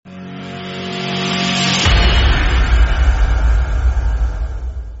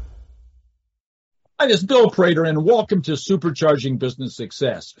Hi, this is Bill Prater, and welcome to Supercharging Business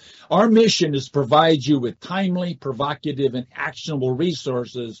Success. Our mission is to provide you with timely, provocative, and actionable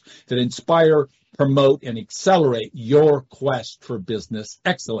resources that inspire, promote, and accelerate your quest for business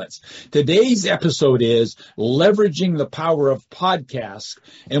excellence. Today's episode is leveraging the power of podcasts,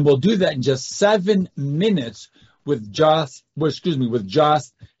 and we'll do that in just 7 minutes with Josh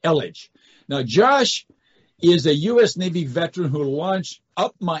Elledge. Now, Josh is a U.S. Navy veteran who launched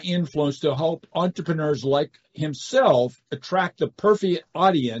Up My Influence to help entrepreneurs like himself attract the perfect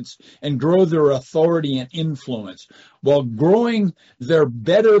audience and grow their authority and influence. While growing their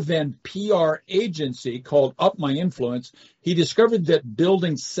Better Than PR agency called Up My Influence, he discovered that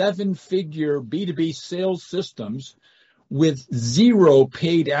building 7-figure B2B sales systems with zero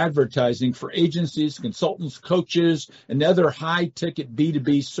paid advertising for agencies, consultants, coaches, and other high-ticket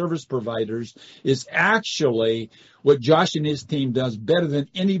B2B service providers is actually what Josh and his team does better than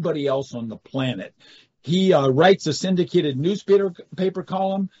anybody else on the planet. He writes a syndicated newspaper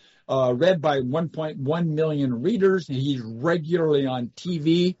column read by 1.1 million readers. He's regularly on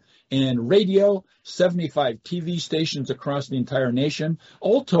TV and radio, 75 TV stations across the entire nation.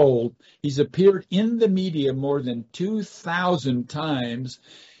 All told, he's appeared in the media more than 2,000 times.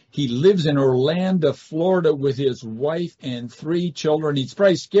 He lives in Orlando, Florida with his wife and 3 children. He's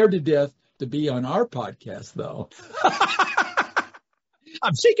probably scared to death to be on our podcast, though.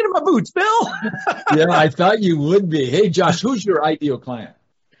 I'm shaking in my boots, Bill. Yeah, I thought you would be. Hey, Josh, who's your ideal client?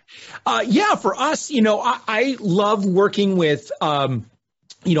 For us, I love working with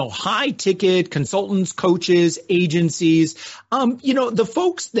high ticket consultants, coaches, agencies, the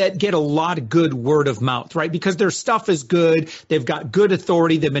folks that get a lot of good word of mouth, right? Because their stuff is good. They've got good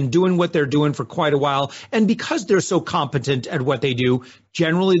authority. They've been doing what they're doing for quite a while. And because they're so competent at what they do,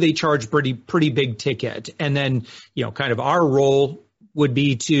 generally they charge pretty big ticket. And then, kind of our role would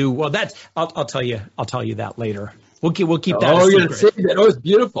be to, I'll tell you that later. We'll keep that a secret. It's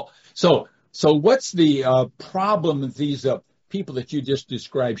beautiful. So what's the problem that these people that you just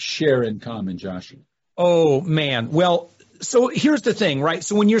described share in common, Josh? Oh, man. Well, so here's the thing, right?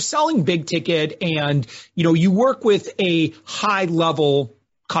 So when you're selling big ticket and, you work with a high level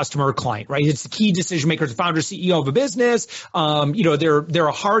customer or client, right? It's the key decision maker, the founder, CEO of a business. They're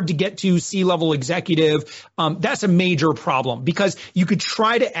a hard to get to C-level executive. That's a major problem because you could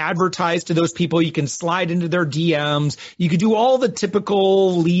try to advertise to those people. You can slide into their DMs. You could do all the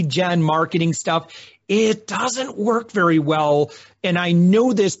typical lead gen marketing stuff. It doesn't work very well. And I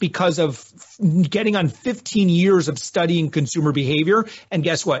know this because of getting on 15 years of studying consumer behavior. And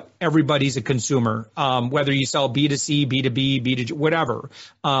guess what? Everybody's a consumer, whether you sell B2C, B2B, B2G, whatever.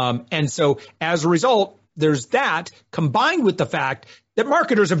 And so as a result, there's that combined with the fact that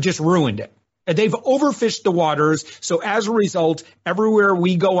marketers have just ruined it. They've overfished the waters. So as a result, everywhere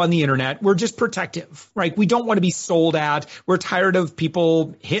we go on the internet, we're just protective, right? We don't want to be sold at. We're tired of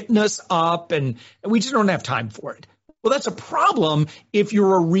people hitting us up and we just don't have time for it. Well, that's a problem if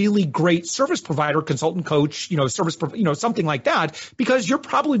you're a really great service provider, consultant, coach, something like that, because you're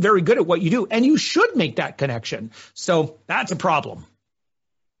probably very good at what you do and you should make that connection. So that's a problem.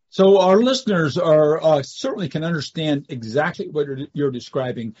 So our listeners are certainly can understand exactly what you're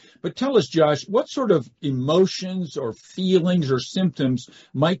describing. But tell us, Josh, what sort of emotions or feelings or symptoms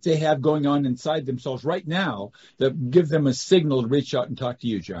might they have going on inside themselves right now that give them a signal to reach out and talk to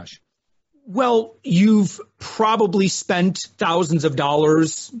you, Josh? Well, you've probably spent thousands of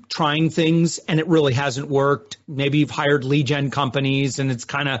dollars trying things and it really hasn't worked. Maybe you've hired lead gen companies and it's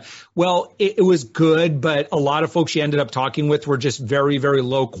kind of, it was good, but a lot of folks you ended up talking with were just very, very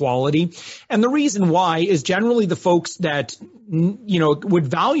low quality. And the reason why is generally the folks that, would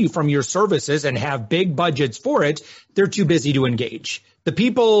value from your services and have big budgets for it, they're too busy to engage. The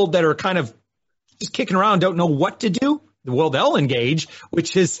people that are kind of just kicking around, don't know what to do, well, they'll engage,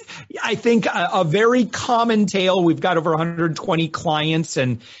 which is, I think, a very common tale. We've got over 120 clients,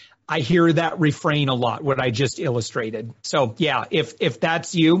 and I hear that refrain a lot, what I just illustrated. So, yeah, if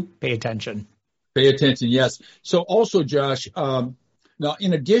that's you, pay attention. Pay attention, yes. So also, Josh, now,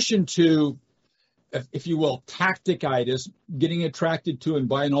 in addition to, if you will, tacticitis, getting attracted to and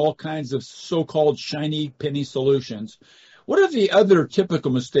buying all kinds of so-called shiny penny solutions, what are the other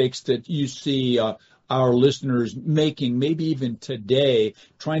typical mistakes that you see our listeners making, maybe even today,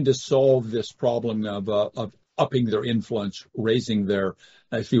 trying to solve this problem of upping their influence, raising their,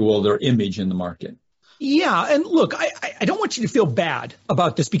 if you will, their image in the market? Yeah. And look, I don't want you to feel bad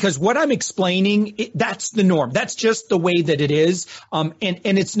about this because what I'm explaining, that's the norm. That's just the way that it is. And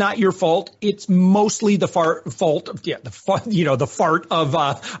it's not your fault. It's mostly the fault of, the fart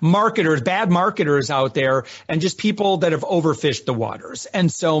of marketers, bad marketers out there and just people that have overfished the waters.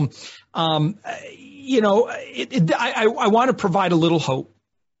 And so, I want to provide a little hope,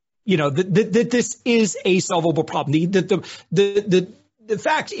 that this is a solvable problem. The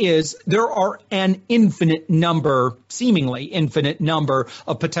fact is there are an seemingly infinite number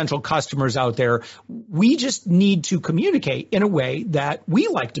of potential customers out there. We just need to communicate in a way that we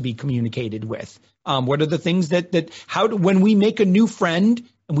like to be communicated with. What are the things when we make a new friend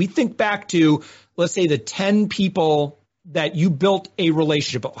and we think back to, let's say, the 10 people that you built a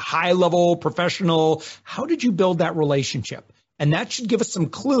relationship, high level, professional, how did you build that relationship? And that should give us some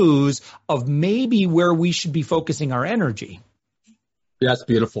clues of maybe where we should be focusing our energy. That's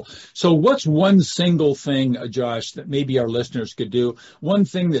beautiful. So what's one single thing, Josh, that maybe our listeners could do? One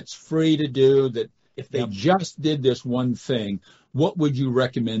thing that's free to do, that if they just did this one thing, what would you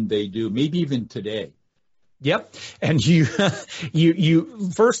recommend they do? Maybe even today. Yep. And you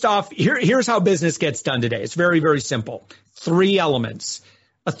first off, here's how business gets done today. It's very, very simple. 3 elements.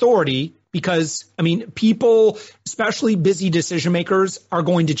 Authority, because people, especially busy decision makers, are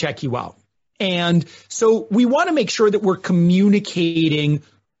going to check you out. And so we want to make sure that we're communicating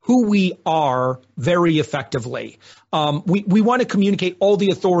who we are very effectively. We want to communicate all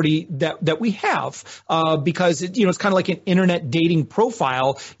the authority that we have, because it's kind of like an internet dating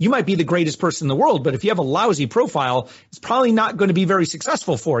profile. You might be the greatest person in the world, but if you have a lousy profile, it's probably not going to be very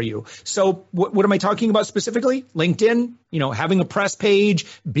successful for you. So what am I talking about specifically? LinkedIn, having a press page,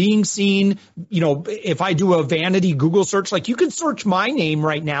 being seen. If I do a vanity Google search, like you can search my name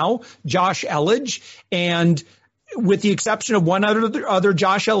right now, Josh Elledge, and with the exception of one other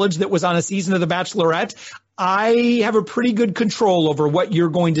Josh Elledge that was on a season of The Bachelorette, I have a pretty good control over what you're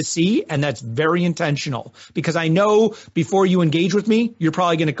going to see, and that's very intentional because I know before you engage with me, you're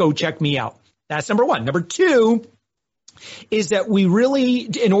probably going to go check me out. That's number 1. Number 2 is that we really,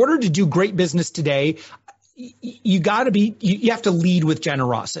 in order to do great business today, you have to lead with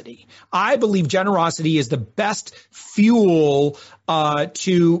generosity. I believe generosity is the best fuel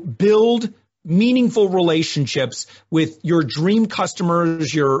to build meaningful relationships with your dream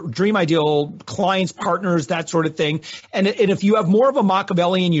customers, your dream ideal clients, partners, that sort of thing. And if you have more of a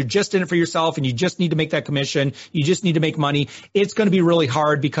Machiavellian, you're just in it for yourself and you just need to make that commission, you just need to make money, it's going to be really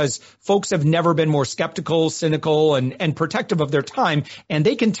hard because folks have never been more skeptical, cynical, and protective of their time. And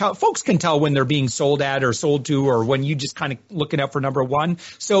folks can tell when they're being sold at or sold to, or when you just kind of looking out for number 1.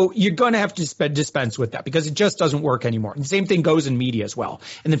 So you're going to have to dispense with that because it just doesn't work anymore. And the same thing goes in media as well.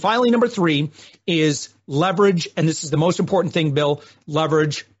 And then finally, number 3 is leverage, and this is the most important thing, Bill,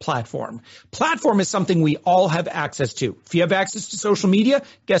 leverage platform. Platform is something we all have access to. If you have access to social media,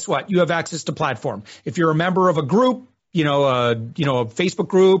 guess what? You have access to platform. If you're a member of a group, a Facebook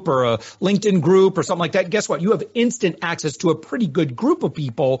group or a LinkedIn group or something like that, guess what? You have instant access to a pretty good group of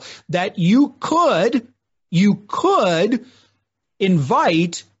people that you could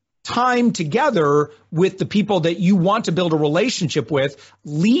invite time together with the people that you want to build a relationship with.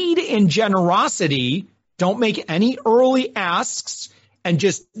 Lead in generosity. Don't make any early asks and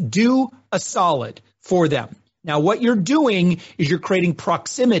just do a solid for them. Now, what you're doing is you're creating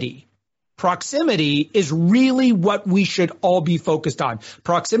proximity. Proximity is really what we should all be focused on.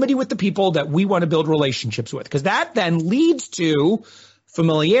 Proximity with the people that we want to build relationships with, because that then leads to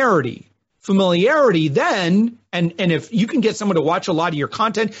familiarity. Familiarity then, and if you can get someone to watch a lot of your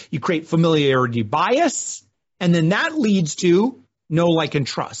content, you create familiarity bias, and then that leads to know, like, and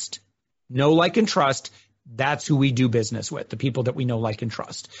trust. Know, like, and trust. That's who we do business with, the people that we know, like, and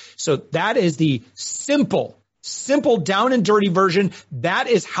trust. So that is the simple down and dirty version. That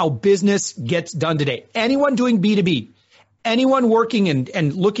is how business gets done today. Anyone doing B2B, anyone working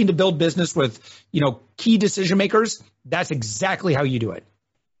and looking to build business with, key decision makers, that's exactly how you do it.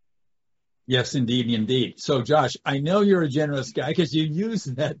 Yes, indeed. So, Josh, I know you're a generous guy because you use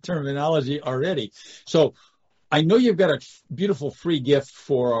that terminology already. So I know you've got a beautiful free gift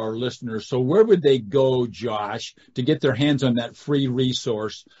for our listeners. So where would they go, Josh, to get their hands on that free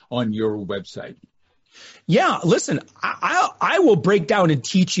resource on your website? Yeah, listen, I will break down and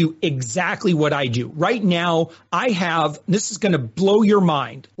teach you exactly what I do. Right now, this is going to blow your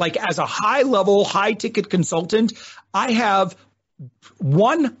mind. Like, as a high-level, high-ticket consultant, I have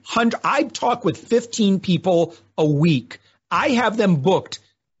 100, I talk with 15 people a week. I have them booked,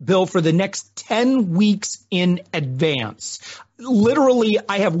 Bill, for the next 10 weeks in advance. Literally,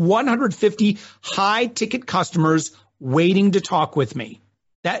 I have 150 high ticket customers waiting to talk with me.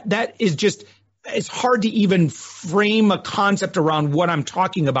 That is just, it's hard to even frame a concept around what I'm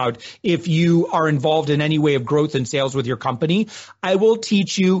talking about. If you are involved in any way of growth and sales with your company, I will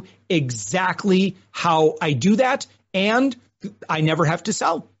teach you exactly how I do that. And I never have to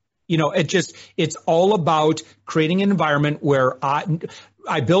sell. It's all about creating an environment where I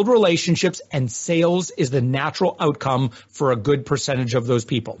build relationships, and sales is the natural outcome for a good percentage of those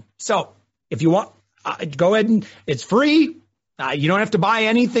people. So if you want, go ahead and it's free. You don't have to buy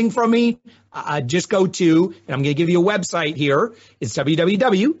anything from me. Just go to, and I'm going to give you a website here. It's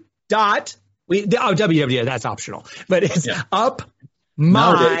www. That's optional, but it's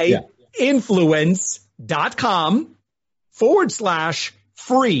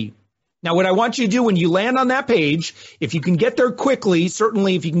upmyinfluence.com/free. Now, what I want you to do when you land on that page, if you can get there quickly,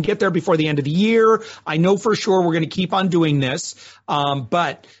 certainly if you can get there before the end of the year, I know for sure we're going to keep on doing this.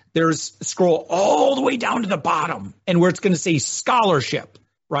 But scroll all the way down to the bottom and where it's going to say scholarship,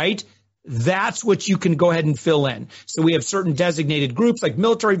 right? That's what you can go ahead and fill in. So we have certain designated groups like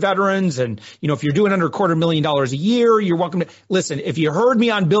military veterans. And, if you're doing under $250,000 a year, you're welcome to listen. If you heard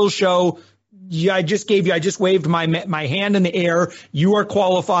me on Bill's show, I just waved my hand in the air. You are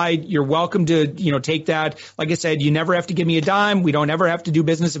qualified. You're welcome to, take that. Like I said, you never have to give me a dime. We don't ever have to do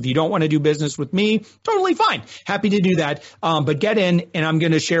business. If you don't want to do business with me, totally fine. Happy to do that. But get in, and I'm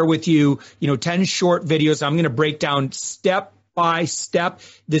going to share with you, 10 short videos. I'm going to break down step by step.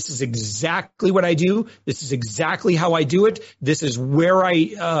 This is exactly what I do. This is exactly how I do it. This is where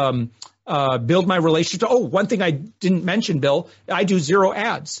I build my relationship. Oh, one thing I didn't mention, Bill, I do zero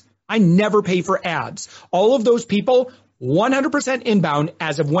ads. I never pay for ads. All of those people, 100% inbound.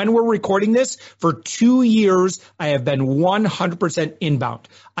 As of when we're recording this, for 2 years, I have been 100% inbound.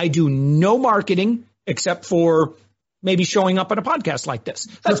 I do no marketing except for maybe showing up on a podcast like this.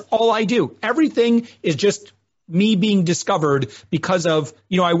 That's all I do. Everything is just me being discovered because of,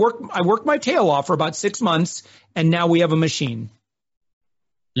 I worked my tail off for about 6 months, and now we have a machine.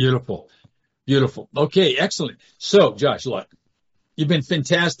 Beautiful. Beautiful. Okay, excellent. So, Josh, look, you've been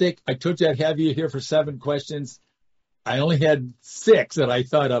fantastic. I told you I'd have you here for 7 questions. I only had 6 that I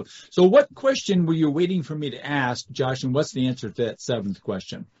thought of. So what question were you waiting for me to ask, Josh, and what's the answer to that 7th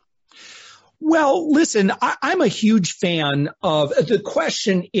question? Well, listen, I'm a huge fan of, the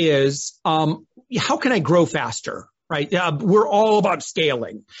question is, how can I grow faster, right? We're all about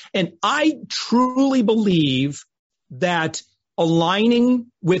scaling. And I truly believe that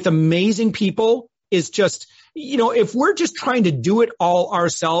aligning with amazing people is just, if we're just trying to do it all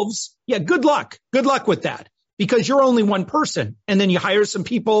ourselves, good luck. Good luck with that, because you're only one person, and then you hire some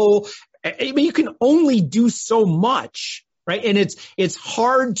people. I mean, you can only do so much, right? And it's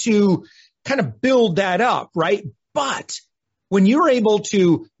hard to kind of build that up, right? But when you're able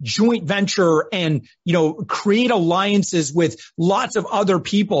to joint venture and, create alliances with lots of other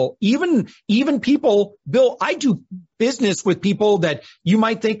people, even people, Bill, I do business with people that you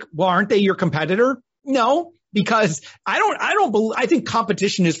might think, well, aren't they your competitor? No, because I think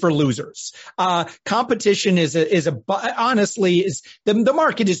competition is for losers. Competition honestly the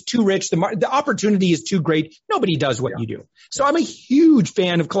market is too rich. The opportunity is too great. Nobody does what you do. So I'm a huge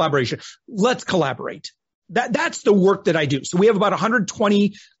fan of collaboration. Let's collaborate. That's the work that I do. So we have about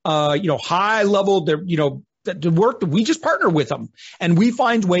 120, high level, the work that we just partner with them, and we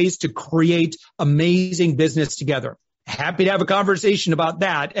find ways to create amazing business together. Happy to have a conversation about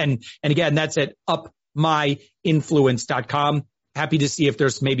that. And again, that's at upmyinfluence.com. Happy to see if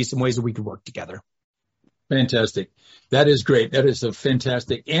there's maybe some ways that we could work together. Fantastic. That is great. That is a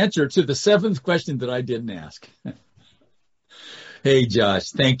fantastic answer to the 7th question that I didn't ask. Hey,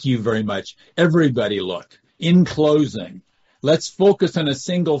 Josh, thank you very much. Everybody, look, in closing, let's focus on a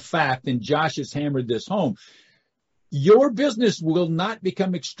single fact, and Josh has hammered this home. Your business will not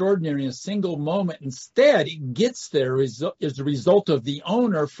become extraordinary in a single moment. Instead, it gets there as a result of the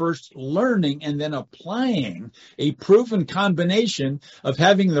owner first learning and then applying a proven combination of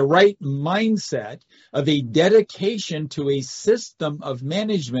having the right mindset, of a dedication to a system of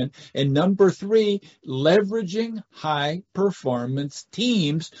management, and number 3, leveraging high-performance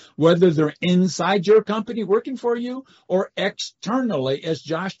teams, whether they're inside your company working for you or externally, as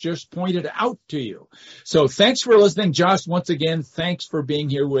Josh just pointed out to you. So thanks for listening. Josh, once again, thanks for being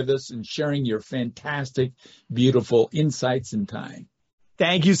here with us and sharing your fantastic, beautiful insights and time.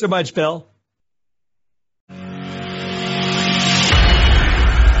 Thank you so much, Bill.